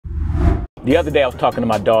The other day I was talking to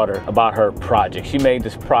my daughter about her project. She made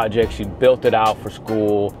this project, she built it out for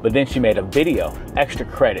school, but then she made a video, extra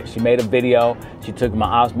credit. She made a video, she took my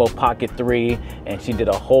Osmo Pocket 3 and she did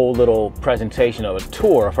a whole little presentation of a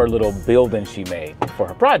tour of her little building she made for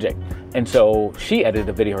her project. And so she edited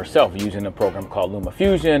the video herself using a program called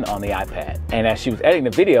LumaFusion on the iPad. And as she was editing the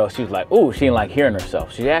video, she was like, ooh, she didn't like hearing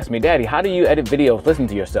herself. She asked me, Daddy, how do you edit videos, listen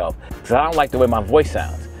to yourself? Because I don't like the way my voice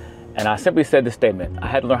sounds. And I simply said this statement: I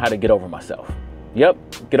had to learn how to get over myself.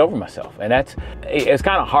 Yep, get over myself. And it's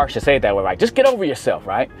kind of harsh to say it that way, right? Just get over yourself,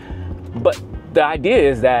 right? But the idea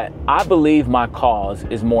is that I believe my cause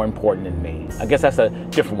is more important than me. I guess that's a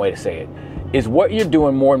different way to say it. Is what you're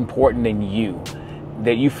doing more important than you?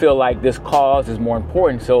 That you feel like this cause is more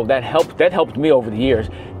important. So that helped me over the years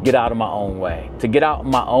get out of my own way. To get out of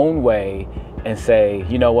my own way and say,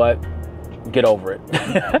 you know what? Get over it.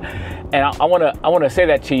 And I want to say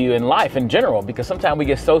that to you in life in general, because sometimes we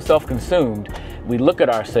get so self-consumed. We look at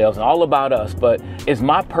ourselves and all about us, but is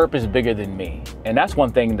my purpose bigger than me? And that's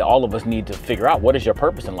one thing that all of us need to figure out. What is your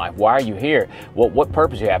purpose in life? Why are you here? What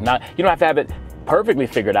purpose you have? Now, you don't have to have it perfectly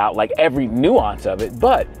figured out, like every nuance of it,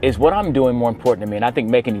 but is what I'm doing more important to me? And I think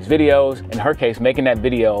making these videos, in her case, making that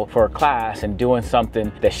video for a class and doing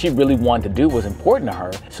something that she really wanted to do was important to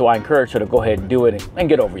her. So I encouraged her to go ahead and do it and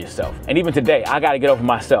get over yourself. And even today, I got to get over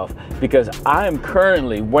myself because I am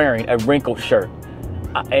currently wearing a wrinkled shirt.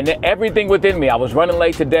 And everything within me, I was running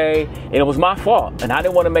late today and it was my fault. And I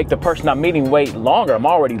didn't want to make the person I'm meeting wait longer. I'm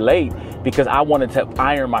already late because I wanted to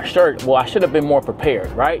iron my shirt. Well, I should have been more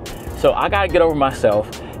prepared, right? So I got to get over myself.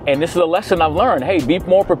 And this is a lesson I've learned. Hey, be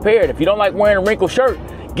more prepared. If you don't like wearing a wrinkled shirt,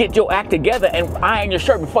 get your act together and iron your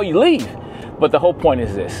shirt before you leave. But the whole point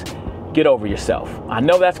is this: get over yourself. I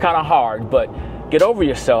know that's kind of hard, but get over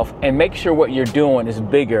yourself and make sure what you're doing is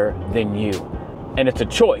bigger than you. And it's a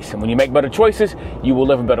choice. And when you make better choices, you will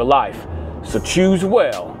live a better life. So choose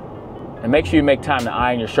well and make sure you make time to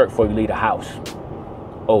iron your shirt before you leave the house.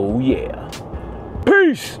 Oh yeah.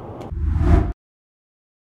 Peace.